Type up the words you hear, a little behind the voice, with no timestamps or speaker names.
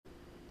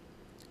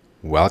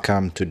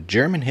Welcome to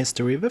German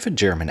history with a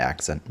German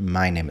accent.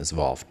 My name is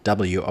Wolf,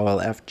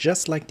 W-O-L-F,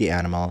 just like the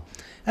animal.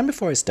 And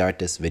before I start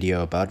this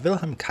video about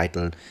Wilhelm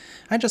Keitel,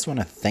 I just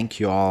want to thank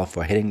you all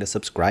for hitting the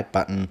subscribe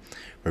button.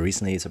 We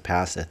recently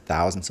surpassed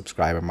 1,000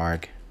 subscriber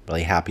mark.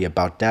 Really happy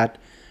about that.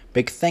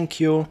 Big thank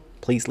you.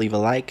 Please leave a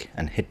like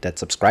and hit that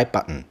subscribe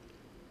button.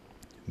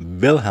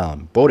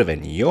 Wilhelm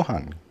Bodewin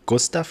Johann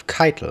Gustav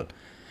Keitel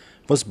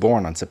was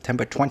born on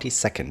September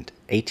 22nd,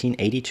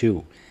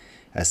 1882,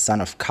 as son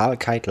of Karl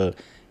Keitel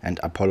and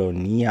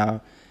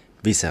Apollonia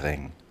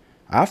Wissering.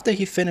 After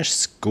he finished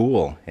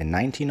school in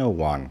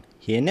 1901,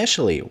 he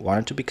initially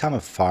wanted to become a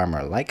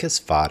farmer like his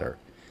father.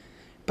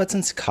 But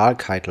since Karl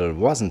Keitel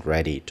wasn't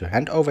ready to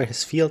hand over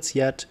his fields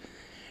yet,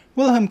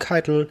 Wilhelm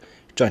Keitel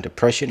joined the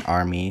Prussian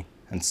army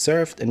and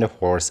served in the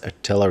horse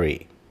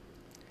artillery.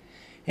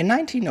 In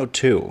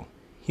 1902,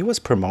 he was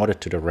promoted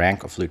to the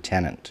rank of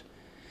lieutenant.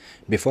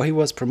 Before he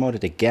was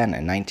promoted again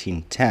in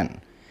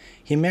 1910,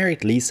 he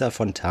married Lisa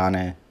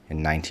Fontane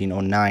in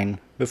 1909,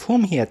 with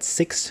whom he had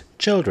 6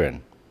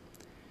 children.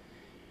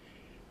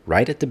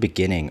 Right at the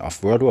beginning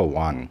of World War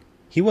I,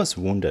 he was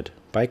wounded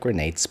by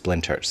grenade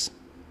splinters.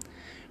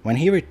 When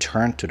he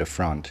returned to the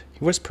front,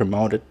 he was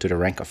promoted to the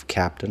rank of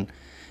captain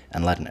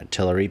and led an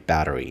artillery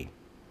battery.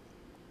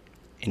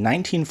 In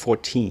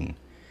 1914,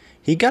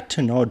 he got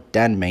to know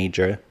then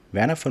Major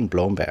Werner von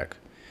Blomberg,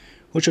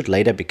 who should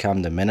later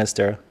become the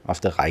minister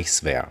of the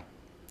Reichswehr.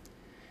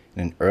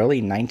 In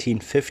early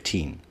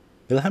 1915,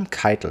 Wilhelm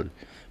Keitel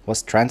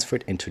was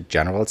transferred into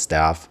general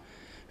staff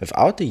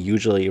without the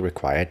usually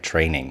required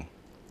training.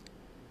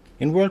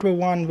 In World War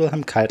I,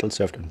 Wilhelm Keitel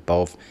served on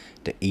both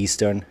the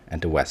Eastern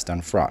and the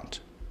Western Front.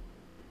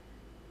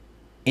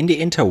 In the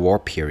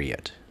interwar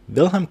period,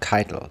 Wilhelm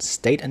Keitel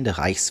stayed in the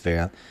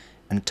Reichswehr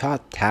and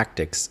taught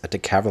tactics at the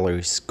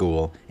cavalry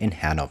school in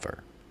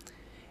Hanover.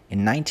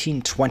 In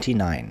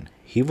 1929,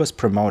 he was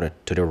promoted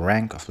to the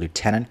rank of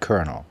lieutenant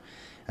colonel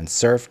and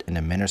served in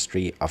the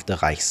ministry of the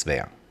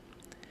Reichswehr.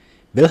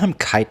 Wilhelm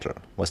Keitel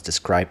was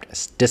described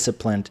as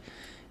disciplined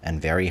and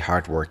very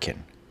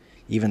hard-working,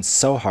 even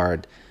so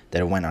hard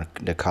that it went at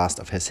the cost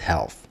of his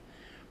health,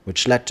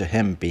 which led to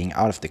him being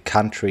out of the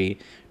country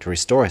to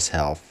restore his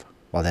health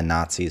while the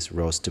Nazis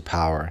rose to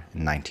power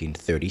in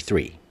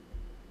 1933.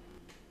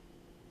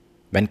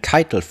 When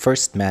Keitel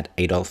first met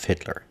Adolf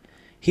Hitler,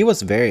 he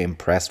was very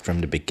impressed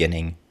from the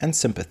beginning and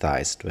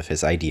sympathized with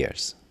his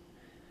ideas.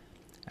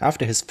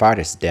 After his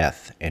father's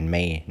death in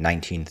May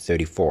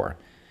 1934,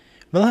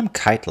 Wilhelm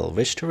Keitel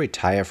wished to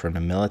retire from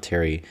the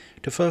military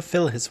to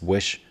fulfill his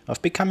wish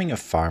of becoming a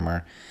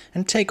farmer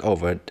and take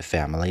over the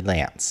family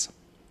lands.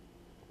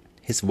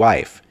 His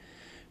wife,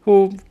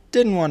 who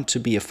didn't want to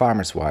be a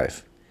farmer's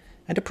wife,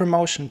 and a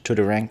promotion to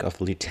the rank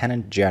of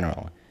lieutenant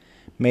general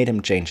made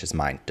him change his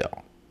mind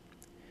though.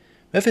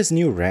 With his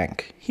new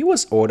rank, he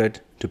was ordered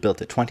to build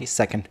the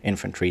 22nd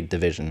Infantry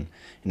Division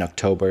in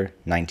October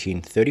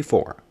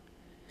 1934,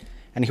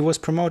 and he was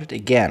promoted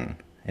again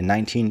in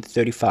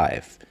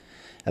 1935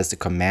 as the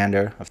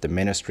commander of the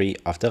Ministry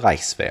of the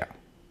Reichswehr.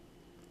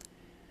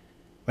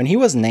 When he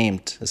was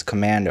named as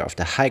commander of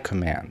the High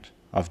Command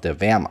of the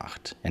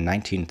Wehrmacht in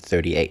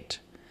 1938,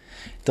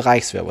 the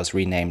Reichswehr was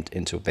renamed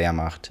into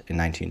Wehrmacht in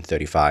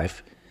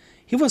 1935,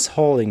 he was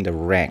holding the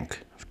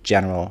rank of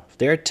General of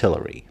the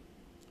Artillery.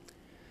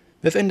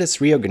 Within this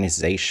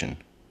reorganization,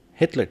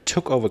 Hitler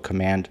took over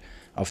command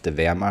of the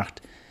Wehrmacht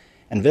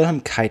and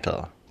Wilhelm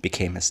Keitel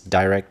became his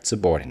direct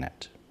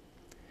subordinate.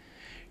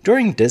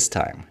 During this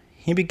time,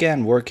 he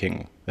began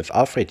working with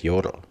Alfred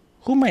Jodl,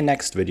 who my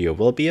next video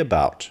will be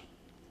about.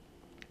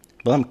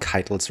 Wilhelm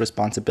Keitel's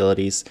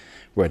responsibilities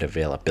were the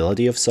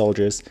availability of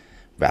soldiers,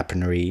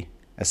 weaponry,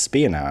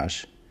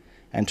 espionage,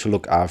 and to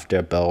look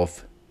after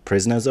both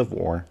prisoners of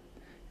war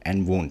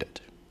and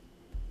wounded.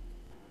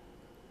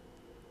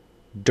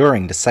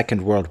 During the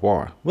Second World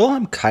War,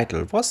 Wilhelm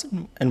Keitel was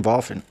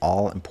involved in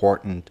all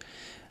important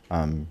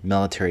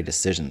military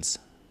decisions,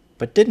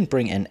 but didn't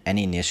bring in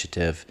any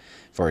initiative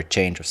for a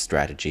change of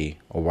strategy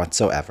or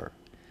whatsoever.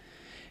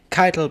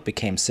 Keitel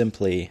became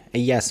simply a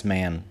yes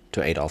man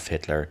to Adolf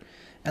Hitler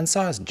and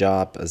saw his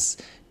job as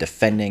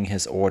defending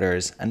his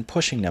orders and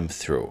pushing them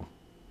through.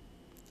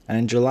 And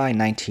in July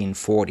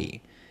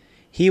 1940,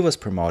 he was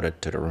promoted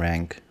to the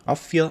rank of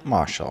Field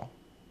Marshal.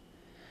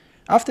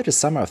 After the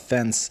summer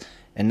offense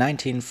in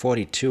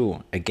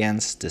 1942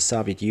 against the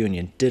Soviet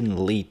Union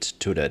didn't lead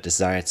to the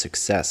desired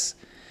success,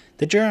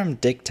 the German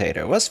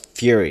dictator was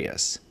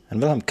furious, and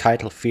Wilhelm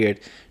Keitel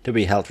feared to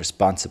be held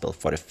responsible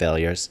for the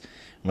failures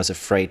and was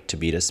afraid to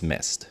be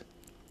dismissed.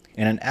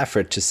 In an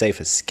effort to save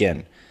his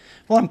skin,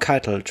 Wilhelm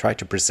Keitel tried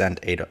to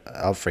present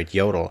Alfred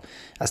Jodl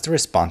as the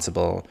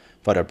responsible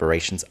for the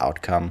operation's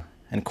outcome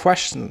and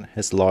question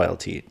his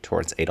loyalty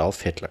towards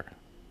Adolf Hitler.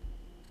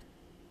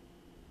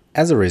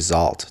 As a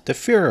result, the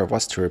Führer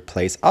was to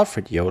replace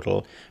Alfred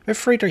Jodl with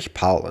Friedrich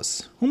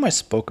Paulus, whom I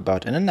spoke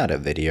about in another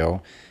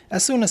video,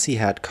 as soon as he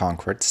had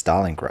conquered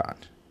Stalingrad.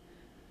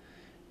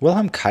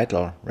 Wilhelm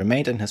Keitel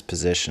remained in his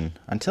position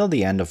until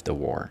the end of the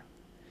war,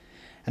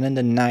 and in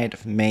the night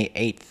of May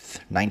 8,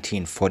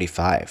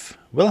 1945,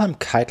 Wilhelm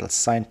Keitel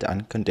signed the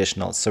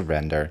unconditional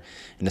surrender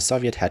in the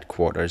Soviet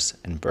headquarters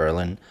in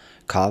Berlin,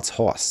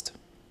 Karlshorst.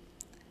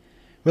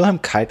 Wilhelm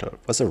Keitel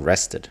was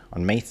arrested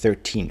on May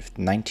 13,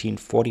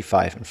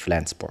 1945 in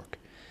Flensburg.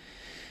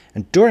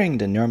 And during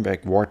the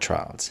Nuremberg war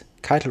trials,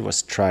 Keitel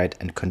was tried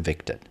and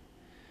convicted.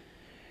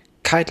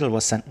 Keitel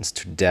was sentenced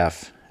to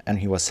death and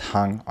he was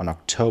hung on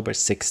October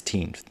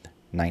 16,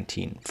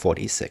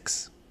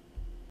 1946.